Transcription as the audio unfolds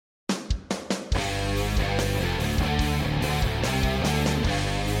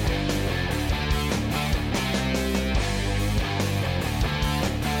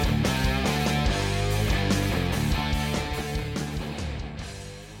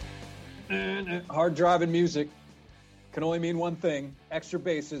Hard driving music can only mean one thing. Extra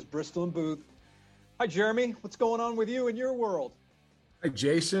bases, Bristol and Booth. Hi, Jeremy. What's going on with you in your world? Hi,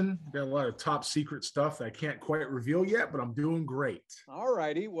 Jason. Got a lot of top secret stuff that I can't quite reveal yet, but I'm doing great. All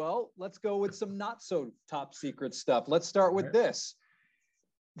righty. Well, let's go with some not so top secret stuff. Let's start with this.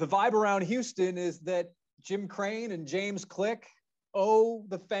 The vibe around Houston is that Jim Crane and James Click owe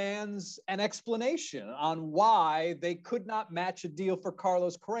the fans an explanation on why they could not match a deal for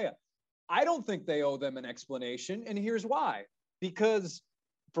Carlos Correa. I don't think they owe them an explanation, and here's why. Because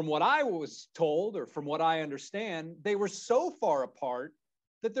from what I was told, or from what I understand, they were so far apart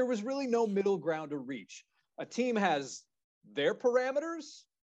that there was really no middle ground to reach. A team has their parameters,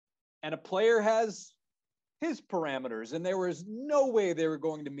 and a player has his parameters, and there was no way they were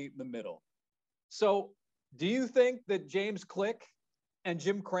going to meet in the middle. So do you think that James Click and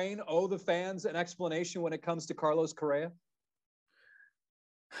Jim Crane owe the fans an explanation when it comes to Carlos Correa?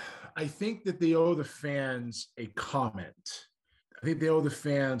 I think that they owe the fans a comment. I think they owe the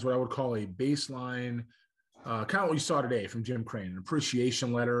fans what I would call a baseline, kind of what you saw today from Jim Crane, an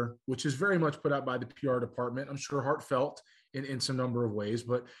appreciation letter, which is very much put out by the PR department. I'm sure heartfelt in some number of ways,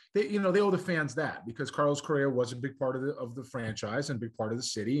 but they owe the fans that, because Carlos Correa was a big part of the franchise and a big part of the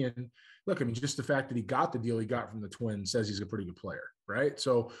city. And look, I mean, just the fact that he got the deal he got from the Twins says he's a pretty good player, right?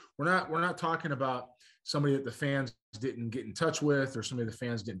 So we're not talking about somebody that the fans didn't get in touch with, or somebody the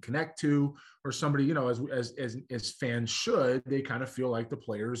fans didn't connect to, or somebody, as fans should, they kind of feel like the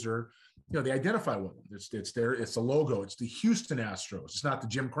players are, they identify with them. It's the logo. It's the Houston Astros. It's not the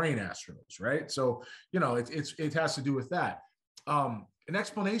Jim Crane Astros, right? So, it has to do with that. An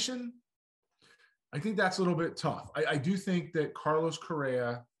explanation, I think that's a little bit tough. I do think that Carlos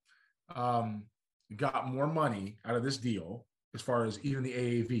Correa got more money out of this deal, as far as even the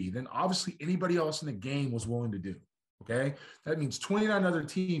AAV, than obviously anybody else in the game was willing to do. Okay. That means 29 other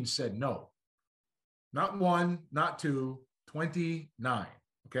teams said no. Not one, not two, 29.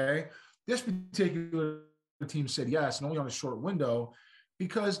 Okay. This particular team said yes, and only on a short window,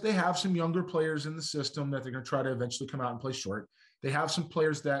 because they have some younger players in the system that they're going to try to eventually come out and play short. They have some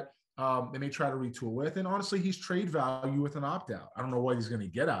players that they may try to retool with. And honestly, he's trade value with an opt-out. I don't know what he's going to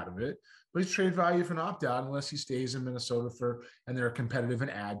get out of it, but he's trade value for an opt-out unless he stays in Minnesota and they're competitive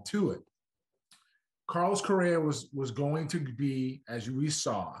and add to it. Carlos Correa was going to be, as we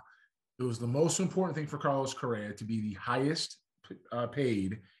saw, it was the most important thing for Carlos Correa to be the highest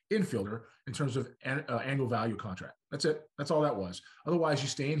paid infielder in terms of annual value contract. That's it. That's all that was. Otherwise, you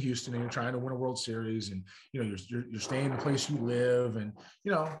stay in Houston and you're trying to win a World Series, and you're staying in the place you live, and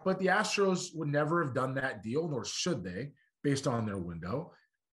But the Astros would never have done that deal, nor should they, based on their window.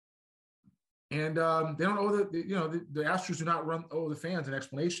 And they don't owe the Astros do not owe the fans an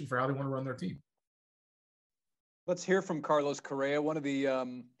explanation for how they want to run their team. Let's hear from Carlos Correa. One of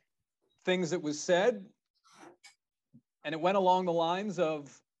the things that was said, and it went along the lines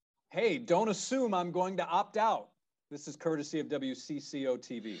of, hey, don't assume I'm going to opt out. This is courtesy of WCCO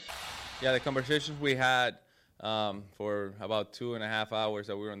TV. Yeah, the conversations we had for about 2.5 hours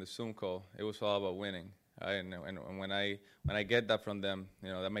that we were on the Zoom call, it was all about winning. And when I get that from them,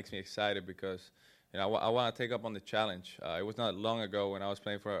 that makes me excited, because I want to take up on the challenge. It was not long ago when I was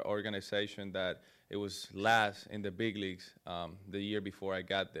playing for an organization that it was last in the big leagues the year before I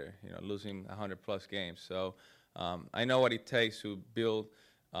got there, losing 100+ games. So I know what it takes to build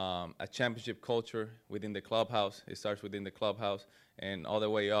a championship culture within the clubhouse. It starts within the clubhouse and all the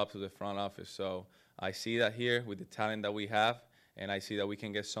way up to the front office. So I see that here with the talent that we have, and I see that we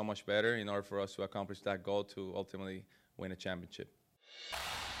can get so much better in order for us to accomplish that goal to ultimately win a championship.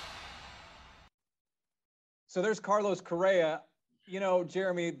 So there's Carlos Correa.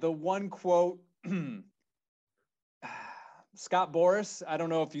 Jeremy, the one quote, Scott Boras, I don't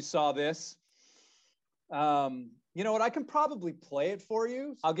know if you saw this. You know what? I can probably play it for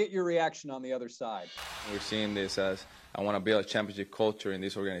you. I'll get your reaction on the other side. We're seeing this as, I want to build a championship culture in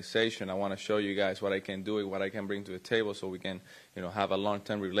this organization. I want to show you guys what I can do and what I can bring to the table, so we can, have a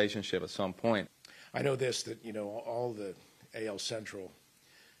long-term relationship at some point. I know this, that, all the AL Central,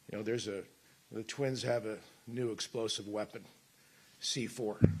 the Twins have a new explosive weapon,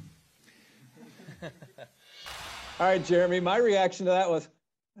 C4. All right, Jeremy, my reaction to that was,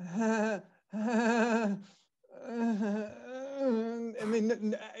 I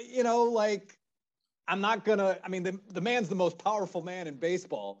mean, I'm not gonna, the man's the most powerful man in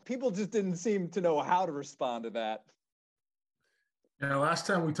baseball. People just didn't seem to know how to respond to that. Last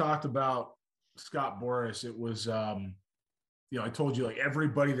time we talked about Scott Boras, it was I told you, like,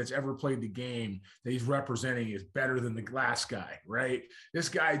 everybody that's ever played the game that he's representing is better than the last guy, right? This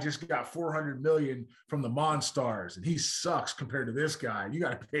guy just got $400 million from the Monstars, and he sucks compared to this guy. You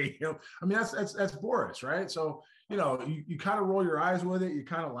got to pay him. I mean, that's Boras, right? So, you kind of roll your eyes with it. You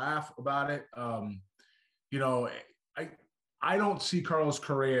kind of laugh about it. I don't see Carlos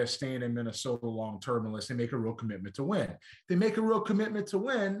Correa staying in Minnesota long-term unless they make a real commitment to win. They make a real commitment to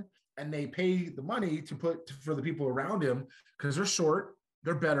win, and they pay the money for the people around him, because they're short,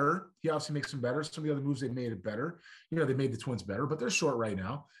 they're better. He obviously makes them better. Some of the other moves they made it better. They made the Twins better, but they're short right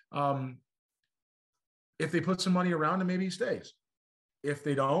now. If they put some money around him, maybe he stays. If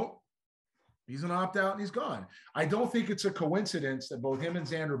they don't, he's going to opt out and he's gone. I don't think it's a coincidence that both him and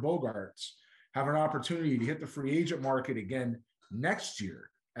Xander Bogaerts have an opportunity to hit the free agent market again next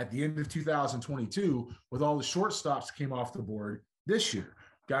year at the end of 2022 with all the shortstops that came off the board this year.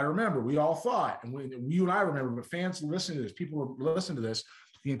 Got to remember, we all thought, and you and I remember, but fans listening to this, people were listening to this,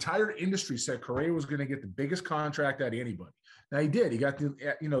 the entire industry said Correa was going to get the biggest contract out of anybody. Now he did. He got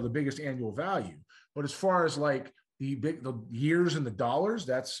the biggest annual value. But as far as like the years and the dollars,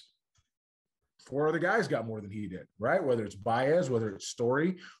 that's 4 other guys got more than he did, right? Whether it's Baez, whether it's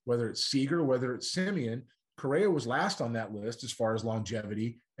Story, whether it's Seager, whether it's Simeon, Correa was last on that list as far as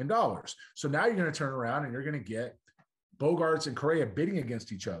longevity and dollars. So now you're going to turn around and you're going to get Bogaerts and Correa bidding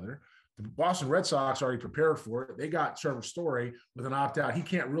against each other. The Boston Red Sox already prepared for it. They got Trevor Story with an opt-out he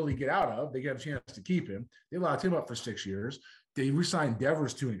can't really get out of. They get a chance to keep him. They locked him up for 6 years. They re-signed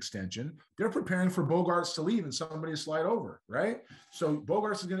Devers to an extension. They're preparing for Bogaerts to leave and somebody to slide over, right? So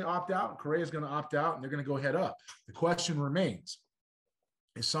Bogaerts is going to opt out, and Correa is going to opt out, and they're going to go head up. The question remains,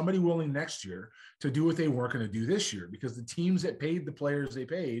 is somebody willing next year to do what they weren't going to do this year? Because the teams that paid the players they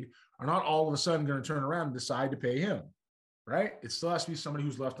paid are not all of a sudden going to turn around and decide to pay him, right? It still has to be somebody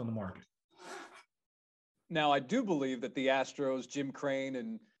who's left on the market. Now, I do believe that the Astros, Jim Crane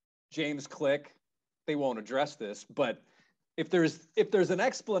and James Click, they won't address this, but if there's an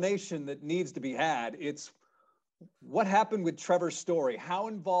explanation that needs to be had, it's what happened with Trevor Story. How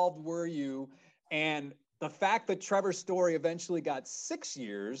involved were you? And the fact that Trevor Story eventually got 6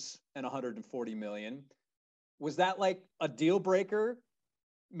 years and $140 million, was that like a deal breaker?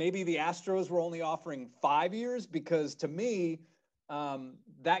 Maybe the Astros were only offering 5 years, because to me,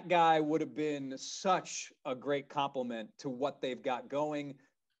 that guy would have been such a great compliment to what they've got going,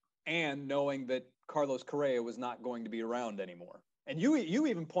 and knowing that Carlos Correa was not going to be around anymore. And you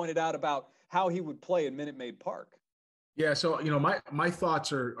even pointed out about how he would play in Minute Maid Park. Yeah. So, my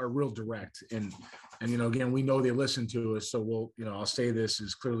thoughts are real direct, and, again, we know they listen to us. So I'll say this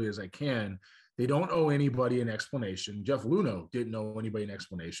as clearly as I can. They don't owe anybody an explanation. Jeff Luhnow didn't owe anybody an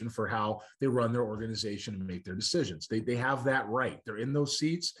explanation for how they run their organization and make their decisions. They have that right. They're in those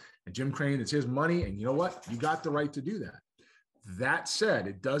seats, and Jim Crane, it's his money. And you know what? You got the right to do that. That said,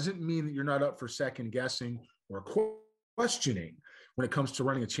 it doesn't mean that you're not up for second guessing or questioning when it comes to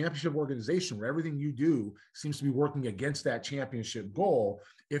running a championship organization where everything you do seems to be working against that championship goal,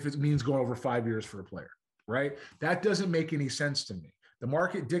 if it means going over 5 years for a player, right? That doesn't make any sense to me. The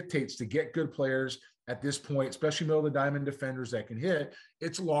market dictates to get good players at this point, especially middle of the diamond defenders that can hit,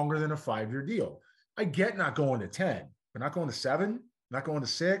 it's longer than a 5-year deal. I get not going to 10, but not going to 7, not going to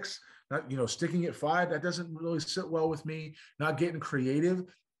 6, not, sticking at 5. That doesn't really sit well with me. Not getting creative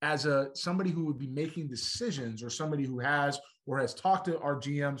as somebody who would be making decisions, or somebody who has or has talked to our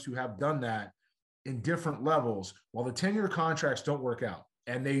GMs who have done that in different levels. While the 10-year contracts don't work out,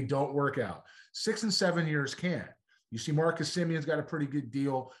 and they don't work out, 6 and 7 years can. You see Marcus Simeon's got a pretty good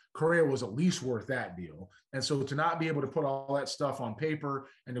deal. Correa was at least worth that deal. And so to not be able to put all that stuff on paper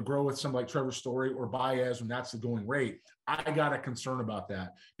and to grow with somebody like Trevor Story or Baez when that's the going rate, I got a concern about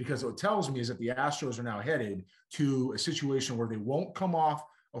that, because what it tells me is that the Astros are now headed to a situation where they won't come off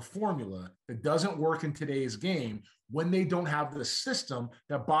a formula that doesn't work in today's game when they don't have the system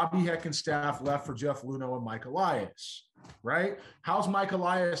that Bobby Heckenstaff left for Jeff Luhnow and Mike Elias, right? How's Mike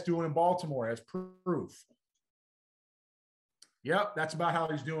Elias doing in Baltimore as proof? Yep, that's about how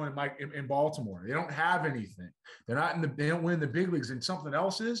he's doing in Baltimore. They don't have anything. They don't win the big leagues. And something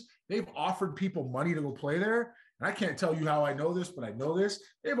else is they've offered people money to go play there. And I can't tell you how I know this, but I know this.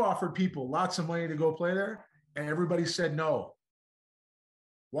 They've offered people lots of money to go play there, and everybody said no.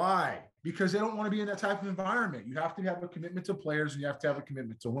 Why? Because they don't want to be in that type of environment. You have to have a commitment to players, and you have to have a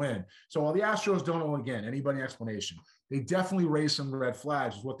commitment to win. So while the Astros don't owe, again, anybody an explanation, they definitely raise some red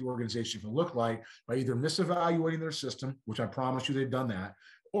flags with what the organization can look like by either misevaluating their system, which I promise you they've done that,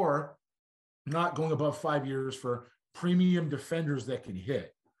 or not going above 5 years for premium defenders that can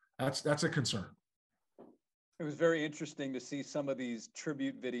hit. That's a concern. It was very interesting to see some of these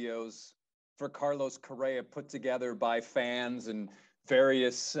tribute videos for Carlos Correa put together by fans and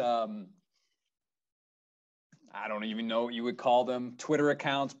various, I don't even know what you would call them, Twitter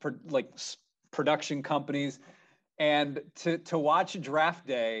accounts, production companies. And to watch draft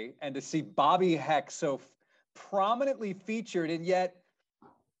day and to see Bobby Heck so prominently featured, and yet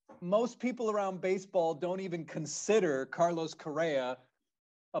most people around baseball don't even consider Carlos Correa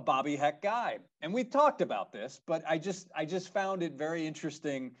a Bobby Heck guy. And we talked about this, but I just found it very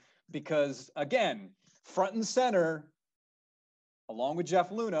interesting because, again, front and center, along with Jeff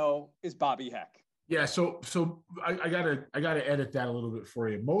Luhnow, is Bobby Heck. Yeah, so I gotta edit that a little bit for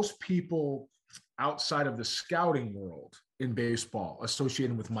you. Most people outside of the scouting world in baseball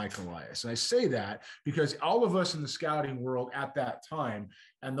associated with Mike Elias, and I say that because all of us in the scouting world at that time,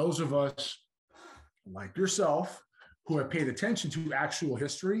 and those of us like yourself who have paid attention to actual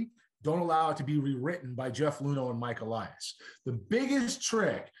history, don't allow it to be rewritten by Jeff Luhnow and Mike Elias. The biggest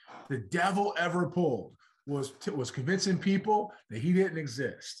trick the devil ever pulled was convincing people that he didn't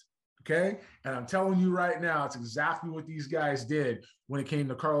exist. Okay. And I'm telling you right now, it's exactly what these guys did when it came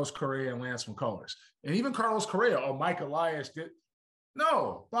to Carlos Correa and Lance McCullers. And even Carlos Correa, Mike Elias did.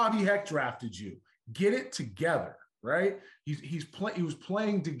 No, Bobby Heck drafted you. Get it together, right? He was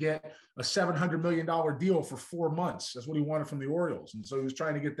playing to get a $700 million deal for 4 months. That's what he wanted from the Orioles. And so he was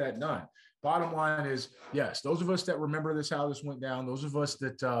trying to get that done. Bottom line is, yes, those of us that remember this, how this went down, those of us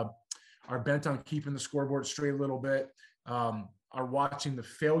that are bent on keeping the scoreboard straight a little bit, are watching the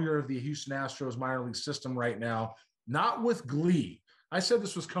failure of the Houston Astros minor league system right now, not with glee. I said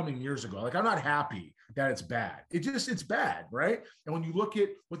this was coming years ago. Like, I'm not happy that it's bad. It's bad, right? And when you look at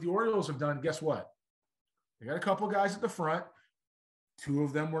what the Orioles have done, guess what? They got a couple of guys at the front. 2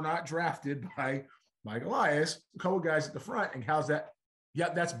 of them were not drafted by Mike Elias. A couple of guys at the front. And how's that? Yeah,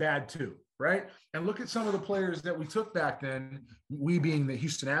 that's bad too, right? And look at some of the players that we took back then, we being the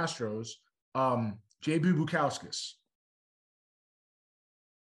Houston Astros, J.B. Bukauskas.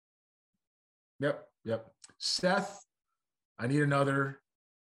 Yep. Seth, I need another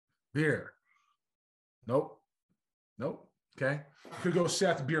beer. Nope. Okay. You could go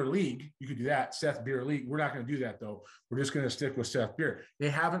Seth Beer League. You could do that. Seth Beer League. We're not going to do that, though. We're just going to stick with Seth Beer.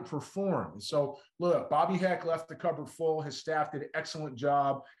 They haven't performed. So, look, Bobby Heck left the cupboard full. His staff did an excellent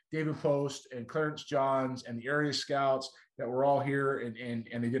job. David Post and Clarence Johns and the area scouts that were all here, and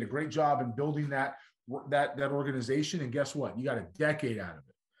they did a great job in building that organization. And guess what? You got a decade out of it.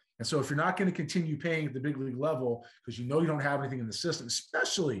 And so if you're not going to continue paying at the big league level because you know you don't have anything in the system,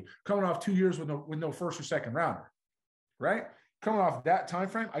 especially coming off 2 years with no first or second rounder, right? Coming off that time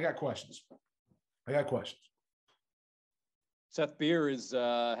frame, I got questions. Seth Beer has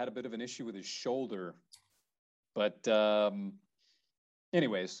had a bit of an issue with his shoulder. But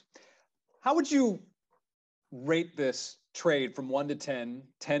anyways, how would you rate this trade from 1 to 10,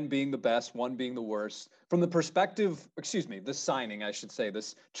 10 being the best, 1 being the worst, from the perspective, the signing, I should say,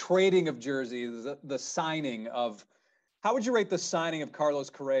 this trading of jerseys, the signing of, how would you rate the signing of Carlos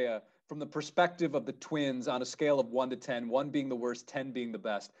Correa from the perspective of the Twins on a scale of 1 to 10, 1 being the worst, 10 being the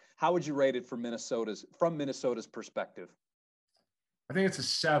best? How would you rate it from Minnesota's perspective? I think it's a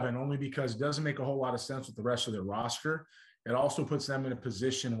 7, only because it doesn't make a whole lot of sense with the rest of their roster. It also puts them in a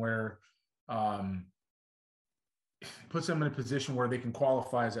position where they can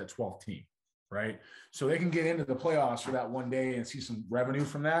qualify as that 12th team, right? So they can get into the playoffs for that one day and see some revenue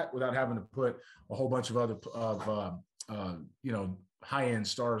from that without having to put a whole bunch of other high-end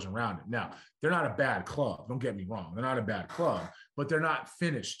stars around it. Now, they're not a bad club. Don't get me wrong. They're not a bad club, but they're not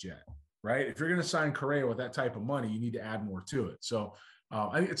finished yet, right? If you're going to sign Correa with that type of money, you need to add more to it. So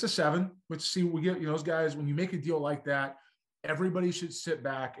I think it's a 7. Let's see what we get. Those guys, when you make a deal like that, everybody should sit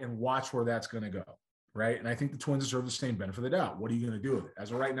back and watch where that's going to go. Right. And I think the Twins deserve the same benefit of the doubt. What are you going to do with it?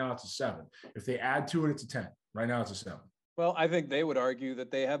 As of right now, it's a 7. If they add to it, it's a 10. Right now, it's a 7. Well, I think they would argue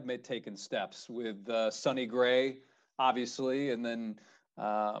that they have taken steps with Sonny Gray, obviously, and then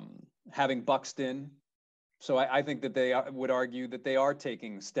having Buxton. So I think that they would argue that they are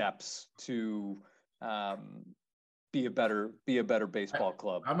taking steps to be a better baseball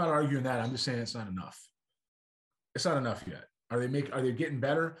club. I'm not arguing that. I'm just saying it's not enough. It's not enough yet. Are they getting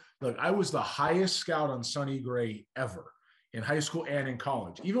better? Look, I was the highest scout on Sonny Gray ever in high school and in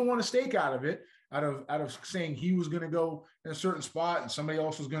college. Even won a stake out of it, out of saying he was going to go in a certain spot and somebody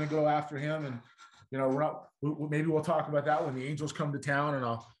else was going to go after him. And maybe we'll talk about that when the Angels come to town, and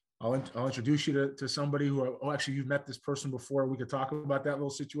I'll introduce you to somebody who actually you've met this person before. We could talk about that little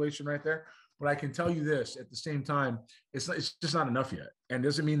situation right there. But I can tell you this at the same time, it's just not enough yet. And it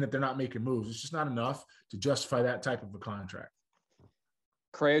doesn't mean that they're not making moves. It's just not enough to justify that type of a contract.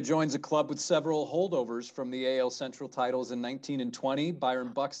 Correa joins a club with several holdovers from the AL Central titles in 19 and 20,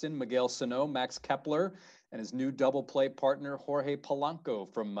 Byron Buxton, Miguel Sano, Max Kepler, and his new double play partner, Jorge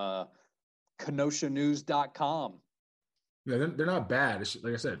Polanco from KHOU.com. Yeah, they're not bad. It's,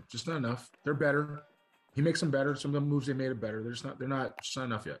 like I said, just not enough. They're better. He makes them better. Some of the moves they made are better. They're not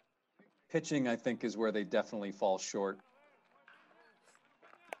enough yet. Pitching, I think, is where they definitely fall short.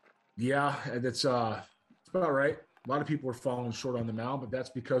 Yeah, that's it's about right. A lot of people are falling short on the mound, but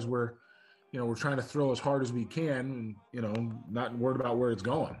that's because we're trying to throw as hard as we can and, not worried about where it's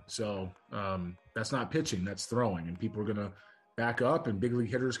going. So that's not pitching, that's throwing. And people are going to back up, and big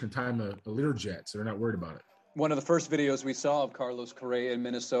league hitters can time a leader jet, so they're not worried about it. One of the first videos we saw of Carlos Correa in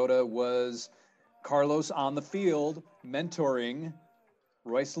Minnesota was Carlos on the field mentoring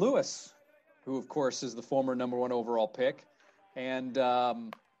Royce Lewis, who, of course, is the former number 1 overall pick. And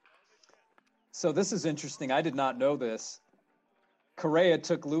so this is interesting. I did not know this. Correa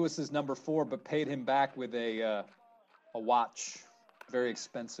took Lewis's number 4, but paid him back with a watch, very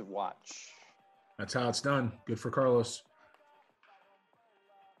expensive watch. That's how it's done. Good for Carlos.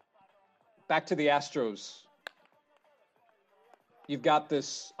 Back to the Astros. You've got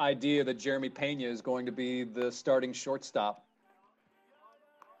this idea that Jeremy Pena is going to be the starting shortstop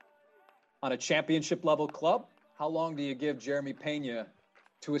on a championship level club. How long do you give Jeremy Pena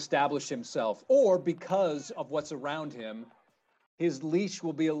to establish himself? Or because of what's around him, his leash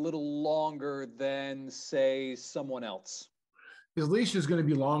will be a little longer than, say, someone else? His leash is going to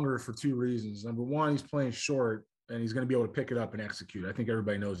be longer for 2 reasons. Number one, he's playing short, and he's going to be able to pick it up and execute. I think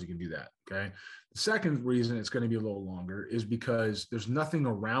everybody knows he can do that, okay? The second reason it's going to be a little longer is because there's nothing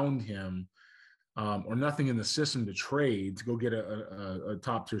around him or nothing in the system to trade to go get a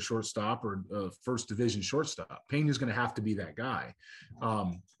top-tier shortstop or a first division shortstop. Pena's going to have to be that guy.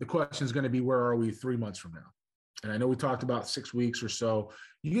 The question is going to be, where are we 3 months from now? And I know we talked about 6 weeks or so.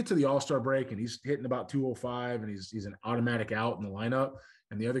 You get to the All-Star break, and he's hitting about 205, and he's an automatic out in the lineup,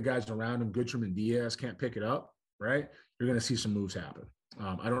 and the other guys around him, Goodrum and Diaz, can't pick it up, right? You're going to see some moves happen.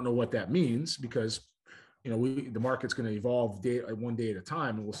 I don't know what that means because, the market's going to evolve one day at a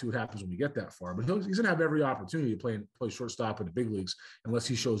time, and we'll see what happens when we get that far. But he's going to have every opportunity to play shortstop in the big leagues unless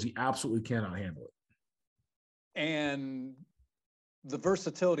he shows he absolutely cannot handle it. And the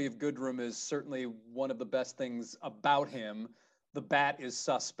versatility of Goodrum is certainly one of the best things about him. The bat is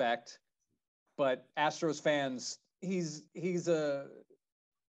suspect, but Astros fans, he's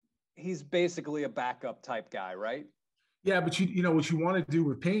basically a backup type guy, right? Yeah, but what you want to do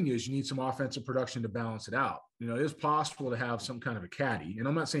with Pena is you need some offensive production to balance it out. It is possible to have some kind of a caddy, and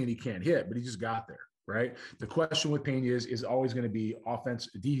I'm not saying he can't hit, but he just got there, right? The question with Pena is always going to be offense.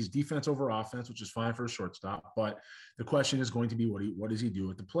 He's defense over offense, which is fine for a shortstop, but the question is going to be what does he do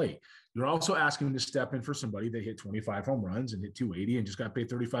at the plate? You're also asking him to step in for somebody that hit 25 home runs and hit 280 and just got paid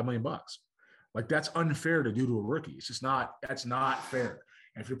 $35 million. Like, that's unfair to do to a rookie. That's not fair.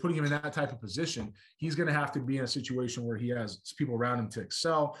 And if you're putting him in that type of position, he's going to have to be in a situation where he has people around him to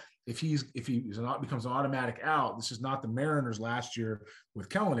excel. If he becomes an automatic out, this is not the Mariners last year with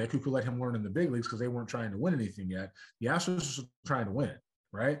Kelenic, who could let him learn in the big leagues because they weren't trying to win anything yet. The Astros are trying to win,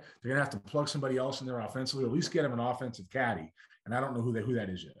 right? They're going to have to plug somebody else in there offensively, or at least get him an offensive caddy. And I don't know who that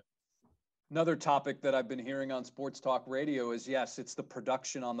is yet. Another topic that I've been hearing on Sports Talk Radio is, yes, it's the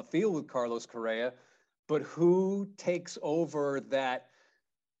production on the field with Carlos Correa, but who takes over that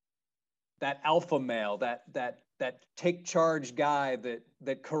alpha male, that take charge guy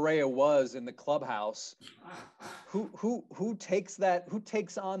that Correa was in the clubhouse? Who takes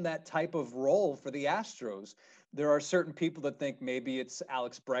on that type of role for the Astros? There are certain people that think maybe it's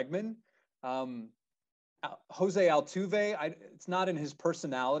Alex Bregman. Jose Altuve, it's not in his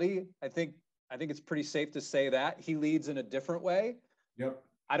personality. I think it's pretty safe to say that he leads in a different way. Yep.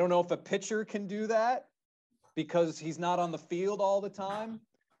 I don't know if a pitcher can do that because he's not on the field all the time.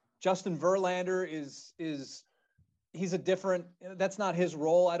 Justin Verlander he's a different, that's not his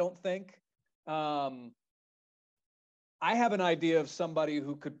role, I don't think. I have an idea of somebody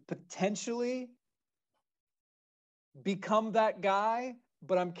who could potentially become that guy,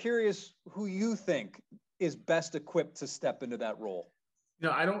 but I'm curious who you think is best equipped to step into that role.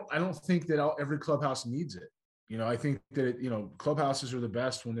 I don't think that every clubhouse needs it. I think that, clubhouses are the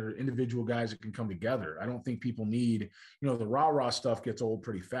best when they're individual guys that can come together. I don't think people need, the rah-rah stuff gets old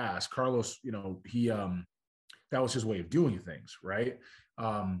pretty fast. Carlos, he, that was his way of doing things, right?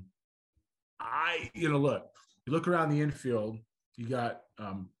 You look around the infield, you got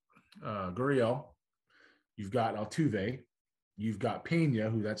Gurriel, you've got Altuve, you've got Pena,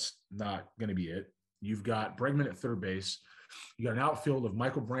 who that's not going to be it. You've got Bregman at third base. You got an outfield of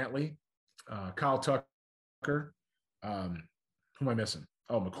Michael Brantley, Kyle Tucker. Who am I missing?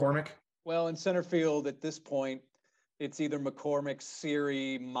 McCormick. Well, in center field at this point, it's either McCormick,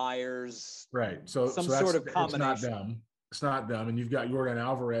 Siri, Myers. Right. So some so sort of it's combination. not them. It's not them. And you've got Jordan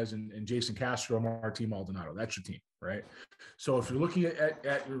Alvarez and Jason Castro, Martín Maldonado. That's your team, right? So if you're looking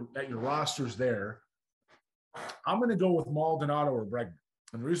at your rosters there, I'm going to go with Maldonado or Bregman.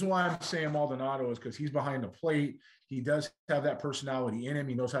 And the reason why I'm saying Maldonado is because he's behind the plate. He does have that personality in him.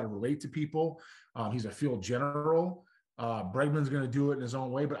 He knows how to relate to people. He's a field general. Bregman's going to do it in his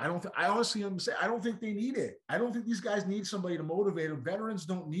own way, but I honestly am saying I don't think they need it. I don't think these guys need somebody to motivate them. Veterans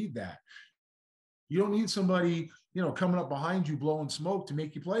don't need that. You don't need somebody, coming up behind you blowing smoke to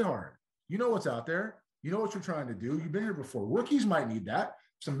make you play hard. You know what's out there. You know what you're trying to do. You've been here before. Rookies might need that,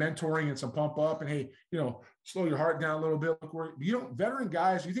 some mentoring and some pump up, and hey, slow your heart down a little bit. Look where veteran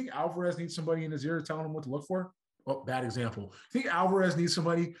guys. You think Alvarez needs somebody in his ear telling him what to look for? Oh, bad example. You think Alvarez needs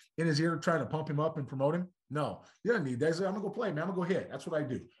somebody in his ear trying to pump him up and promote him? No, you don't need that. I'm going to go play, man. I'm going to go hit. That's what I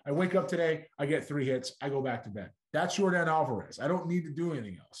do. I wake up today, I get 3 hits, I go back to bed. That's Jordan Alvarez. I don't need to do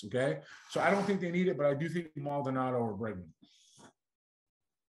anything else, okay? So I don't think they need it, but I do think Maldonado or Bregman.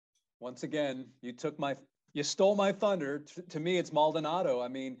 Once again, you stole my thunder. To me, it's Maldonado. I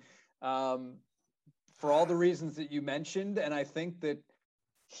mean, for all the reasons that you mentioned, and I think that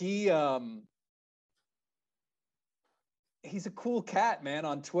he's a cool cat, man,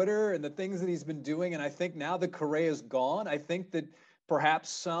 on Twitter and the things that he's been doing. And I think now that Correa's gone, I think that perhaps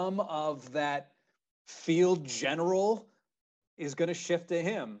some of that field general is going to shift to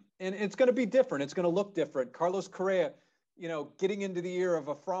him. And it's going to be different. It's going to look different. Carlos Correa, getting into the ear of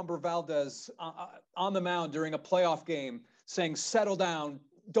a Framber Valdez on the mound during a playoff game saying, settle down,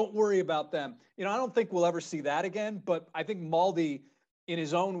 don't worry about them. I don't think we'll ever see that again, but I think Maldi in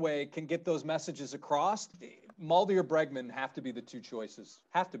his own way can get those messages across. Maldi or Bregman have to be the two choices.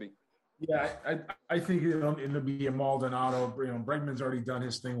 Have to be. Yeah, I think it'll be a Maldonado. Bregman's already done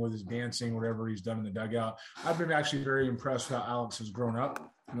his thing with his dancing, whatever he's done in the dugout. I've been actually very impressed with how Alex has grown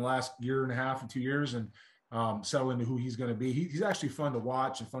up in the last year and a half and 2 years and settle into who he's going to be. He's actually fun to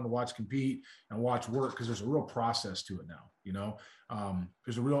watch and fun to watch compete and watch work because there's a real process to it now.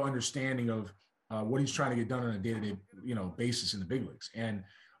 There's a real understanding of what he's trying to get done on a day-to-day, basis in the big leagues. And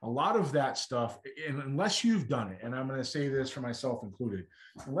a lot of that stuff, and unless you've done it, and I'm going to say this for myself included,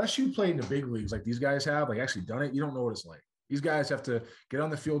 unless you played in the big leagues like these guys have, like actually done it, you don't know what it's like. These guys have to get on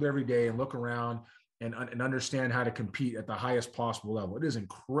the field every day and look around and understand how to compete at the highest possible level. It is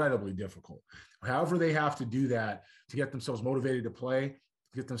incredibly difficult. However, they have to do that to get themselves motivated to play,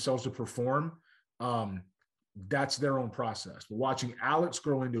 to get themselves to perform. That's their own process. But watching Alex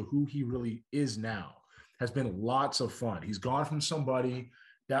grow into who he really is now has been lots of fun. He's gone from somebody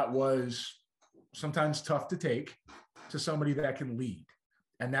that was sometimes tough to take to somebody that can lead.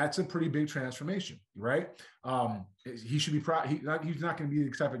 And that's a pretty big transformation, right? He should be proud. He's not going to be the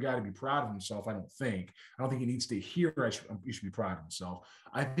type of guy to be proud of himself, I don't think. I don't think he needs to hear he should be proud of himself.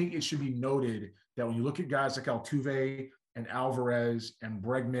 I think it should be noted that when you look at guys like Altuve and Alvarez and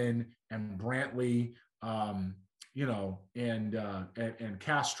Bregman and Brantley, and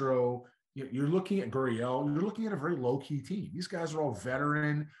Castro, you're looking at Gurriel, you're looking at a very low-key team. These guys are all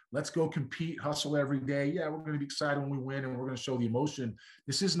veteran. Let's go compete, hustle every day. Yeah, we're going to be excited when we win, and we're going to show the emotion.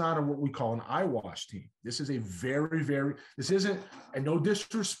 This is not what we call an eyewash team. This is a very, very – this isn't – and no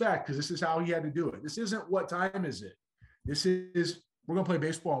disrespect because this is how he had to do it. This isn't what time is it. This is we're going to play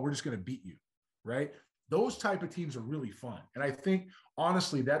baseball, and we're just going to beat you, right? Those type of teams are really fun. And I think,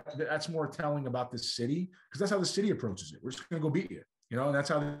 honestly, that's more telling about this city because that's how the city approaches it. We're just going to go beat you. And that's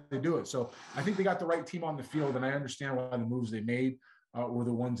how they do it. So I think they got the right team on the field, and I understand why the moves they made were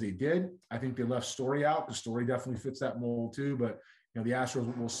the ones they did. I think they left Story out. The Story definitely fits that mold too. But, the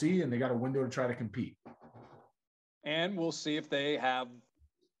Astros, we'll see, and they got a window to try to compete. And we'll see if they have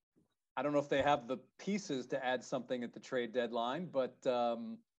 – I don't know if they have the pieces to add something at the trade deadline, but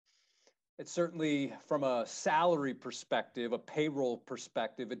it's certainly from a salary perspective, a payroll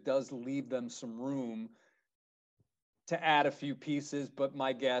perspective, it does leave them some room to add a few pieces. But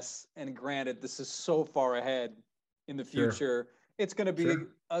my guess, and granted, this is so far ahead in the future, sure, it's going to be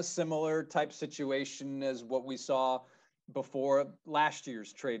a similar type situation as what we saw before last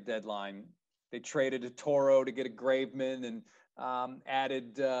year's trade deadline. They traded a Toro to get a Graveman and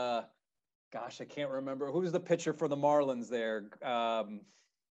added, I can't remember. Who was the pitcher for the Marlins there?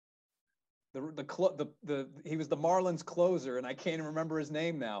 He was the Marlins closer, and I can't even remember his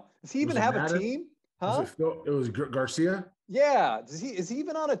name now. Does he even have a team? Huh? It was Garcia? Yeah. Is he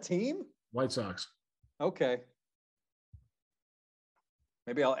even on a team? White Sox. Okay.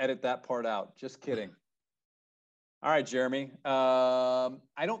 Maybe I'll edit that part out. Just kidding. All right, Jeremy. I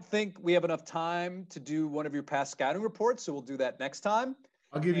don't think we have enough time to do one of your past scouting reports, so we'll do that next time.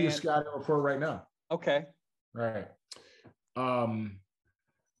 I'll give you a scouting report right now. Okay. All right.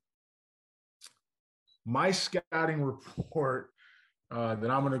 My scouting report that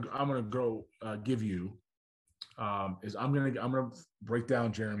I'm gonna go give you is I'm gonna break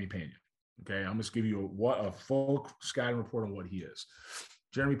down Jeremy Pena. Okay, I'm just give you a full scouting report on what he is.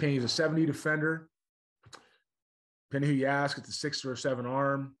 Jeremy Pena is a 70 defender. Depending who you ask, it's a 6 or 7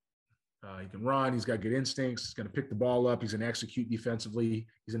 arm. He can run. He's got good instincts. He's going to pick the ball up. He's going to execute defensively.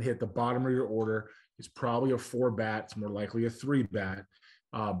 He's going to hit the bottom of your order. It's probably a 4-bat. It's more likely a 3-bat,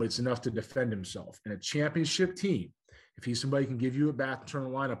 but it's enough to defend himself. And a championship team, if he's somebody who can give you a bat and turn the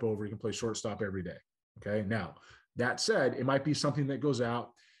lineup over, he can play shortstop every day. Okay. Now, that said, it might be something that goes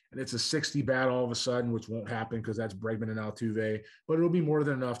out and it's a 60 bat all of a sudden, which won't happen because that's Bregman and Altuve, but it'll be more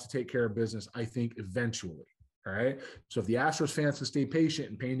than enough to take care of business, I think, eventually. All right. So if the Astros fans can stay patient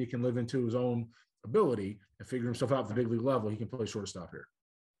and Pena can live into his own ability and figure himself out at the big league level, he can play shortstop here.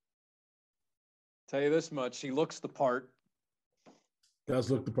 Tell you this much, he looks the part.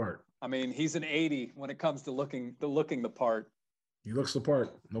 Does look the part. I mean, he's an 80 when it comes to looking the part. He looks the part.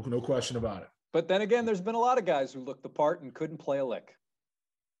 No question about it. But then again, there's been a lot of guys who looked the part and couldn't play a lick.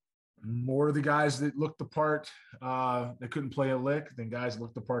 More of the guys that looked the part that couldn't play a lick than guys that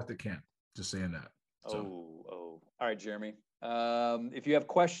looked the part that can. Just saying that. So. All right, Jeremy. If you have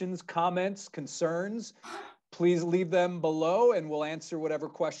questions, comments, concerns, please leave them below and we'll answer whatever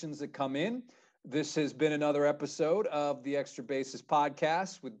questions that come in. This has been another episode of the Extra Bases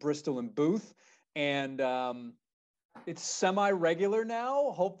podcast with Bristol and Booth. And it's semi-regular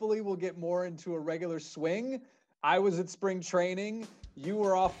now. Hopefully we'll get more into a regular swing. I was at spring training. You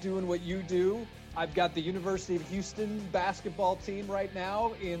were off doing what you do. I've got the University of Houston basketball team right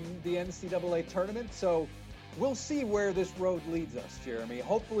now in the NCAA tournament. So we'll see where this road leads us, Jeremy.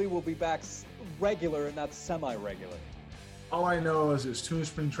 Hopefully we'll be back regular and not semi-regular. All I know is as soon as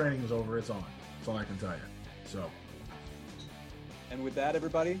spring training is over, it's on. That's all I can tell you. So. And with that,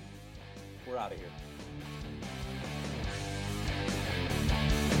 everybody, we're out of here.